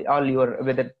all your,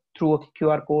 whether through a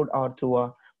QR code or through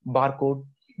a barcode,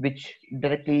 which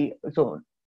directly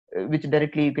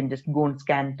you can just go and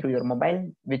scan through your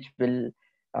mobile, which will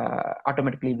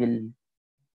automatically will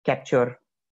capture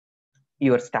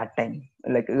your start time,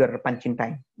 like your punching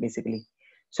time, basically.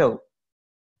 So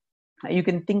you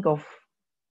can think of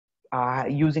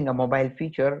using a mobile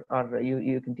feature, or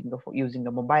you can think of using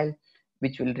a mobile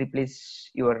which will replace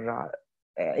your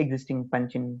existing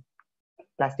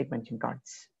plastic punching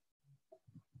cards.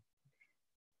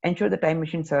 Ensure the time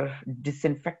machines are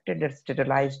disinfected and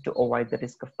sterilized to avoid the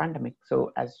risk of pandemic.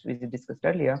 So as we discussed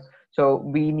earlier, so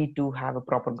we need to have a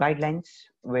proper guidelines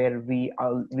where we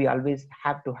always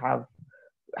have to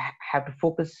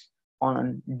focus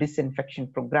on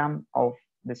disinfection program of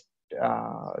this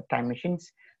time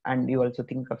machines, and you also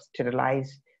think of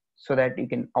sterilize so that you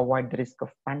can avoid the risk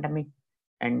of pandemic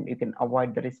and you can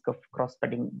avoid the risk of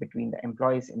cross-spreading between the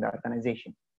employees in the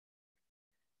organization.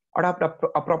 Adopt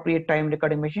appropriate time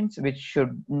recording machines which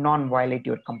should non-violate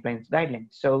your compliance guidelines.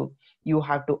 So you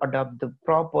have to adopt the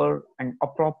proper and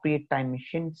appropriate time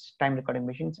recording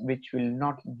machines which will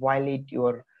not violate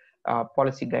your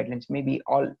policy guidelines. Maybe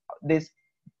all this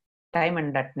time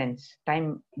and attendance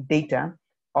time data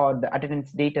or the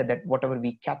attendance data that whatever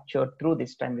we capture through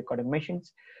this time recording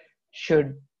machines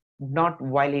should not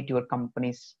violate your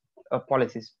company's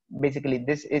policies. Basically,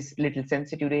 this is little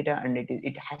sensitive data and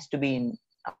it has to be in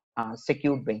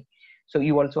secured way. So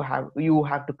you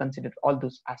have to consider all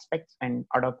those aspects and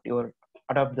adopt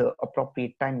the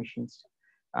appropriate time machines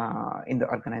in the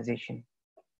organization.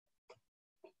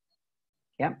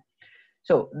 Yeah.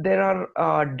 So there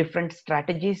are different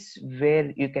strategies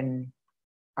where you can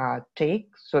take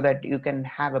so that you can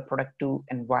have a productive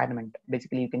environment.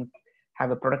 Basically, you can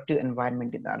have a productive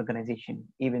environment in the organization,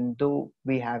 even though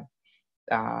we have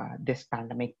this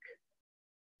pandemic.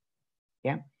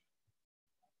 Yeah.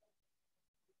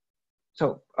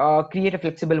 So create a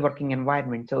flexible working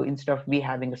environment. So instead of we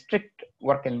having a strict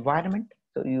work environment,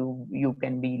 so you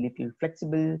can be little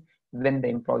flexible when the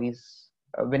employees,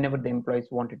 whenever the employees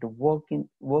wanted to work,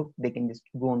 they can just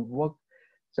go and work.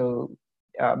 So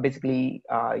basically,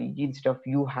 instead of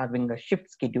you having a shift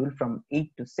schedule from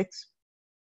 8 to 6,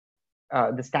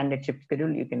 the standard shift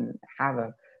schedule, you can have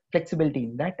a flexibility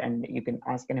in that, and you can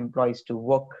ask an employees to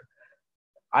work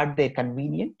at their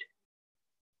convenient.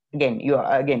 You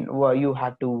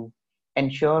have to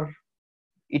ensure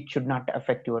it should not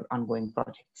affect your ongoing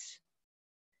projects.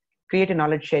 Create a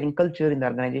knowledge sharing culture in the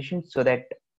organization so that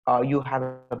you have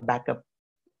a backup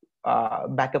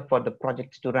for the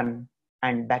projects to run,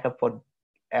 and backup for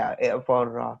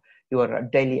your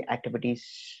daily activities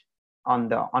on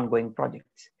the ongoing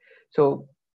projects. So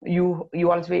you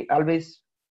always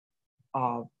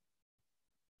uh,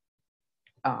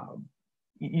 uh,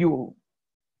 you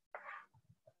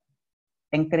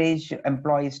encourage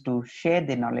employees to share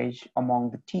their knowledge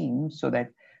among the team, so that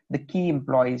the key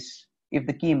employees, if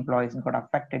the key employees got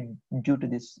affected due to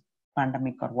this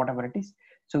pandemic or whatever it is,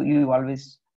 so you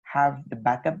always have the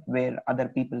backup where other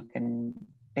people can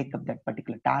take up that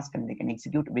particular task and they can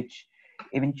execute, which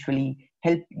eventually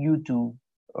help you to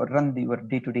run your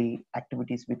day-to-day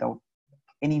activities without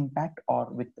any impact, or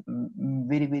with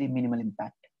very minimal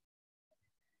impact.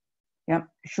 Yeah,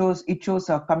 it shows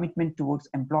a commitment towards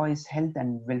employees' health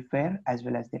and welfare as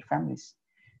well as their families.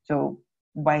 So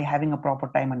by having a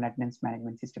proper time and attendance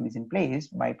management system is in place,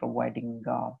 by providing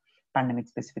pandemic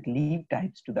specific leave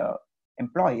types to the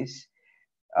employees,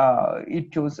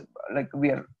 it shows like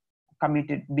we are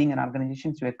committed, being an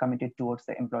organization, so we're committed towards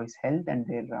the employees' health and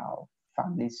their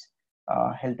families'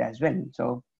 health as well.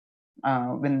 So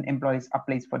when employees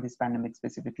applies for this pandemic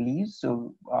specific leave,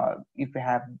 so if we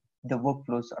have the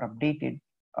workflows are updated,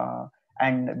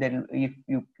 and then if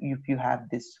you have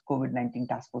this COVID-19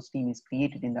 task force team is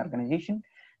created in the organization,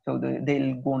 so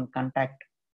they'll go and contact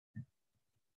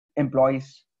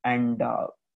employees, and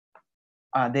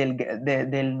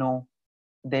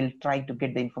they'll try to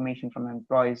get the information from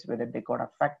employees whether they got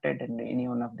affected and any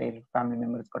one of their family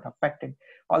members got affected.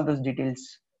 All those details,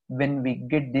 when we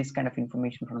get this kind of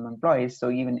information from employees,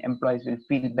 so even employees will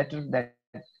feel better that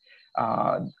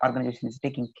organization is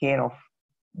taking care of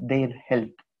their health.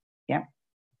 Yeah.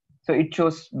 So it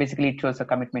shows a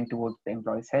commitment towards the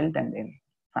employees' health and their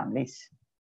families.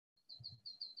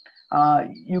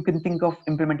 You can think of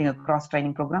implementing a cross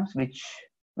training programs, which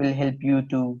will help you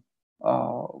to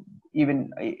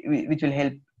which will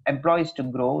help employees to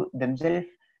grow themselves,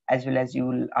 as well as you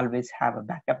will always have a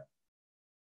backup,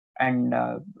 and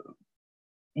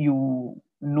you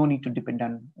no need to depend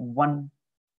on one.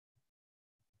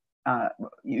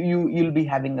 You'll be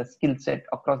having a skill set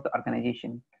across the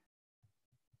organization.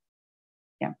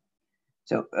 Yeah.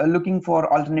 So looking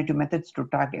for alternative methods to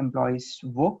track employees'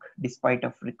 work despite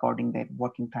of recording their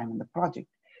working time in the project.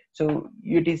 So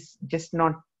it is just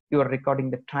not you're recording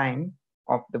the time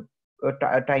of the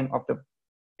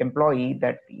employee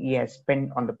that he has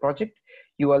spent on the project.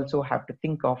 You also have to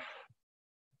think of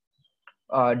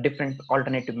different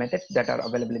alternative methods that are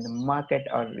available in the market,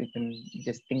 or you can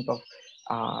just think of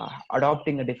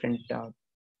adopting a different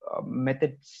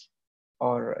methods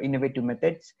or innovative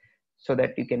methods, so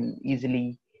that you can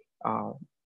easily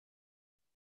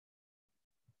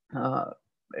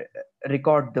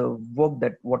record the work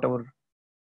that whatever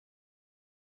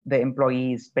the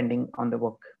employee is spending on the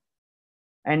work.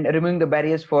 And removing the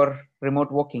barriers for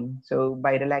remote working. So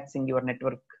by relaxing your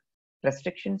network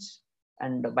restrictions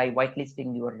and by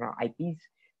whitelisting your IPs,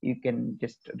 you can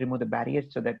just remove the barriers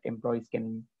so that employees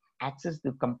can access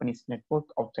the company's network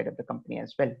outside of the company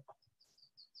as well.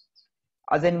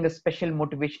 Assigning a special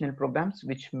motivational programs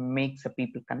which makes the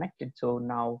people connected. So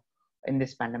now in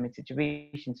this pandemic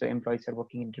situation, so employees are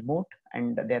working in remote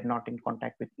and they're not in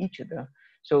contact with each other.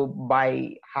 So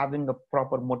by having a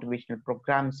proper motivational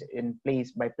programs in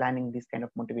place, by planning these kind of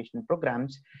motivational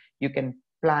programs, you can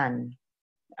plan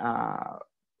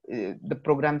the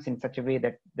programs in such a way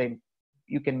that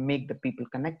you can make the people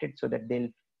connected, so that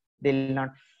they'll not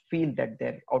feel that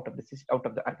they're out of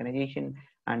the organization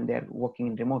and they're working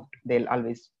in remote. They'll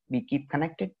always be keep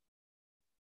connected,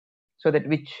 so that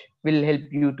which will help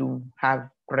you to have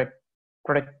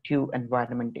productive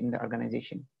environment in the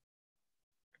organization.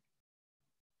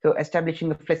 So establishing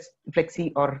the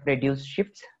flexi or reduced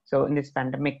shifts. So in this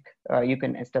pandemic, you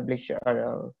can establish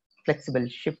flexible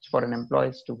shifts for an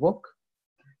employees to work,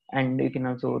 and you can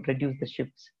also reduce the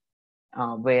shifts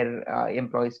where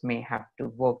employees may have to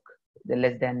work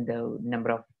less than the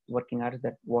number of working hours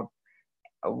that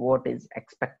what is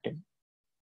expected.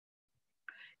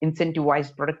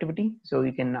 Incentivize productivity, so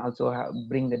you can also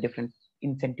bring the different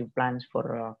incentive plans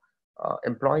for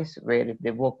employees, where if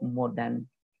they work more than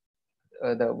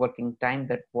the working time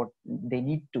that what they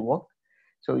need to work,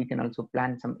 so you can also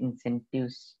plan some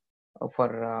incentives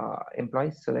for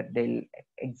employees so that they'll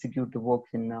execute the works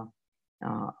in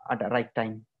at the right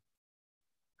time.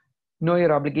 Know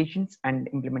your obligations and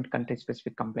implement country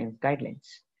specific compliance guidelines.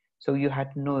 So you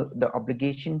had to know the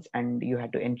obligations, and you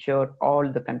had to ensure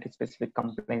all the country specific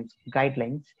compliance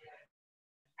guidelines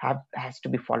has to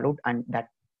be followed, and that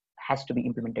has to be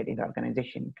implemented in the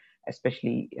organization,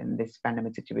 especially in this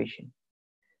pandemic situation.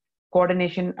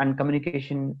 Coordination and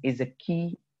communication is a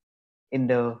key in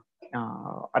the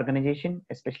organization,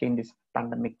 especially in this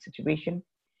pandemic situation,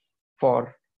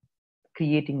 for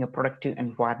creating a productive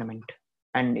environment,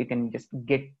 and you can just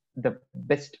get the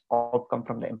best outcome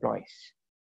from the employees.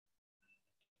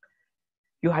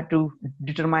 You had to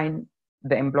determine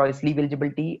the employees' leave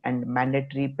eligibility and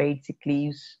mandatory paid sick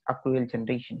leaves accrual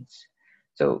generations.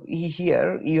 So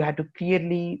here you had to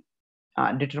clearly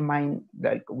determine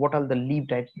like what are the leave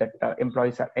types that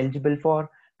employees are eligible for,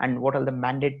 and what are the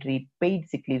mandatory paid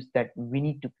sick leaves that we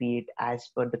need to create as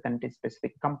per the country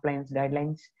specific compliance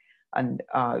guidelines, and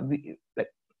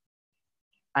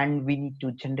we need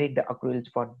to generate the accruals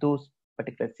for those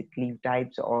particular sick leave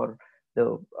types or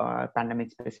the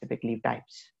pandemic specific leave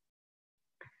types.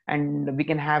 And we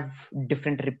can have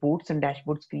different reports and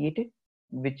dashboards created,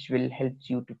 which will help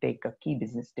you to take key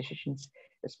business decisions,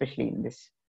 especially in this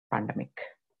pandemic.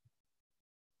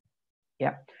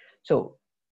 Yeah. So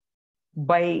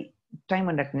by time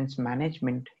and attendance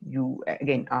management, you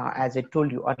again, as I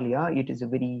told you earlier, it is a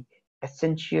very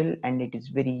essential, and it is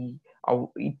very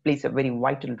it plays a very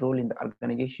vital role in the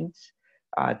organizations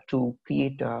to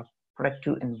create a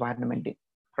productive environment.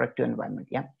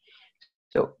 Yeah.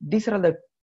 So these are the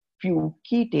few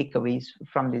key takeaways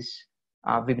from this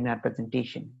webinar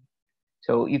presentation.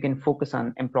 So you can focus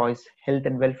on employees' health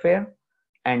and welfare,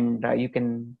 and you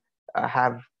can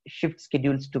have shift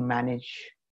schedules to manage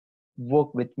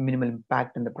work with minimal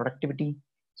impact on the productivity.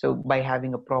 So by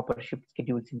having a proper shift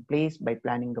schedules in place, by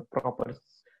planning a proper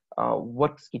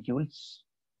work schedules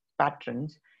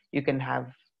patterns, you can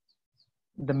have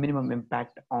the minimum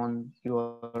impact on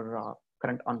your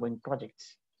current ongoing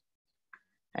projects.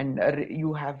 And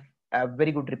you have a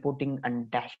very good reporting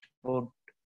and dashboard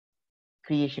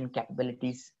creation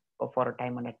capabilities for a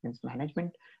time and attendance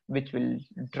management, which will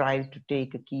drive to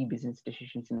take key business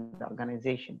decisions in the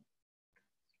organization.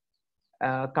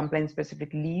 Compliance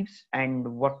specific leaves and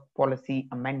work policy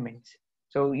amendments.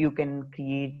 So you can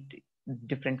create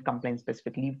different compliance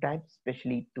specific leave types,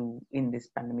 especially in this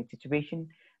pandemic situation.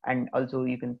 And also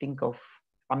you can think of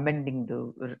amending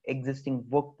the existing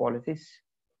work policies,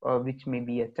 which may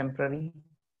be a temporary.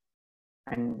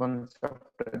 And once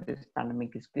after this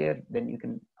pandemic is clear, then you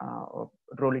can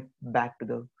roll it back to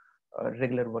the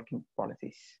regular working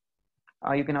policies.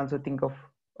 You can also think of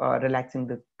relaxing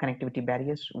the connectivity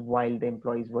barriers while the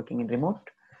employee is working in remote,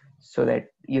 so that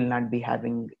you'll not be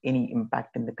having any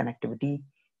impact in the connectivity.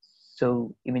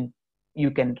 So even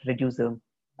you can reduce the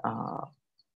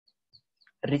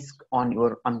risk on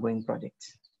your ongoing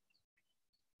projects.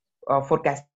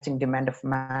 Forecasting demand of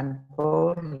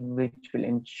manpower, which will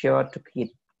ensure to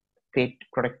create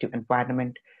productive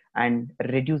environment and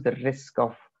reduce the risk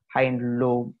of high and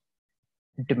low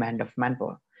demand of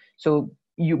manpower. So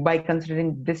by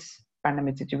considering this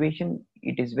pandemic situation,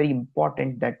 it is very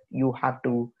important that you have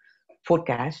to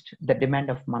forecast the demand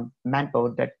of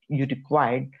manpower that you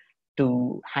required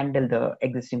to handle the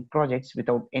existing projects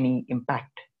without any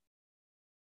impact.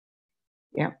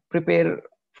 Yeah, prepare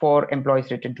for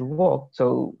employees return to work.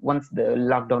 So once the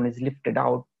lockdown is lifted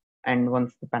out and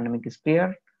once the pandemic is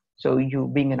clear, so you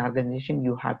being an organization,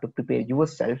 you have to prepare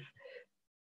yourself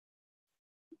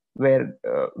where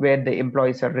the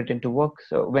employees are returned to work.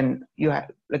 So when you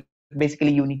have, like,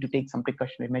 basically you need to take some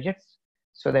precautionary measures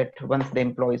so that once the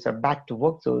employees are back to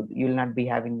work, so you'll not be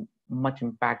having much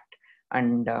impact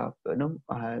and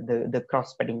the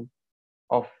cross-spreading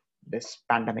of this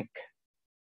pandemic.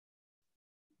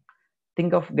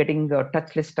 Think of getting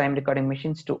touchless time recording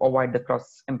machines to avoid the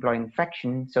cross-employee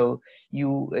infection. So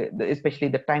especially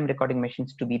the time recording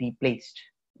machines to be replaced,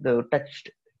 the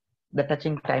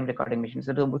touching time recording machines.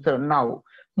 So now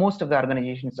most of the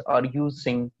organizations are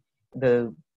using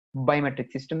the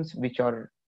biometric systems, which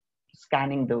are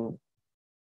scanning the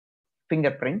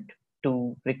fingerprint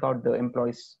to record the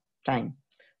employee's time.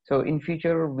 So in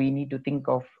future, we need to think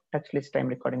of touchless time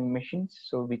recording machines,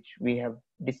 so which we have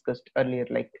discussed earlier,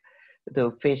 like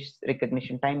the face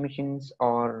recognition time machines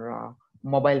or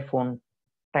mobile phone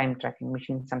time tracking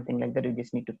machines, something like that. We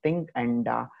just need to think, and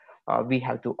we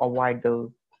have to avoid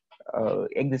the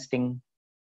existing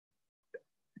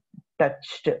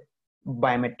touched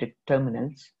biometric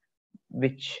terminals,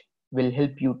 which will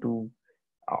help you to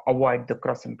avoid the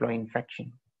cross-employee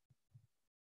infection.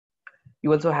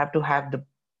 You also have to have the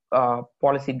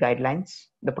policy guidelines,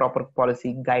 the proper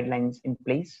policy guidelines in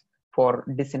place for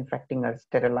disinfecting or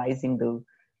sterilizing the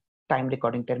time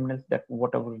recording terminals, that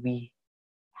whatever we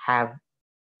have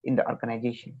in the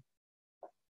organization.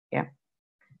 Yeah.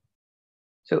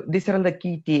 So these are all the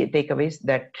key takeaways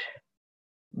that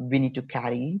we need to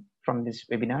carry from this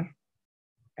webinar.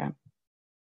 Yeah.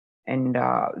 And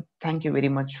thank you very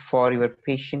much for your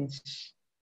patience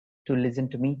to listen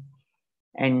to me.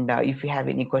 And if you have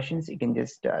any questions, you can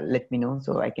just let me know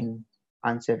so I can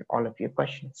answer all of your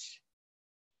questions.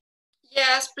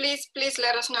 Yes, please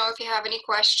let us know if you have any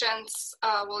questions.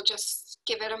 We'll just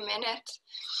give it a minute.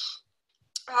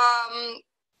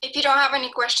 If you don't have any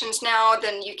questions now,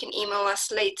 then you can email us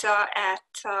later at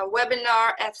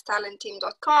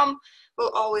webinar@talentteam.com.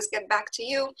 We'll always get back to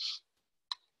you.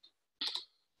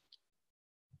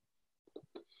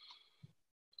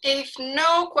 If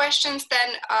no questions,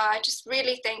 then I just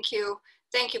really thank you.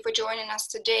 Thank you for joining us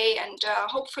today, and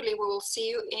hopefully we will see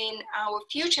you in our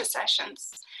future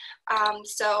sessions.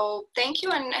 So thank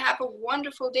you, and have a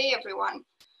wonderful day, everyone.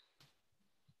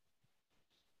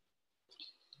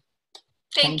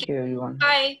 Thank you, everyone.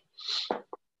 Bye.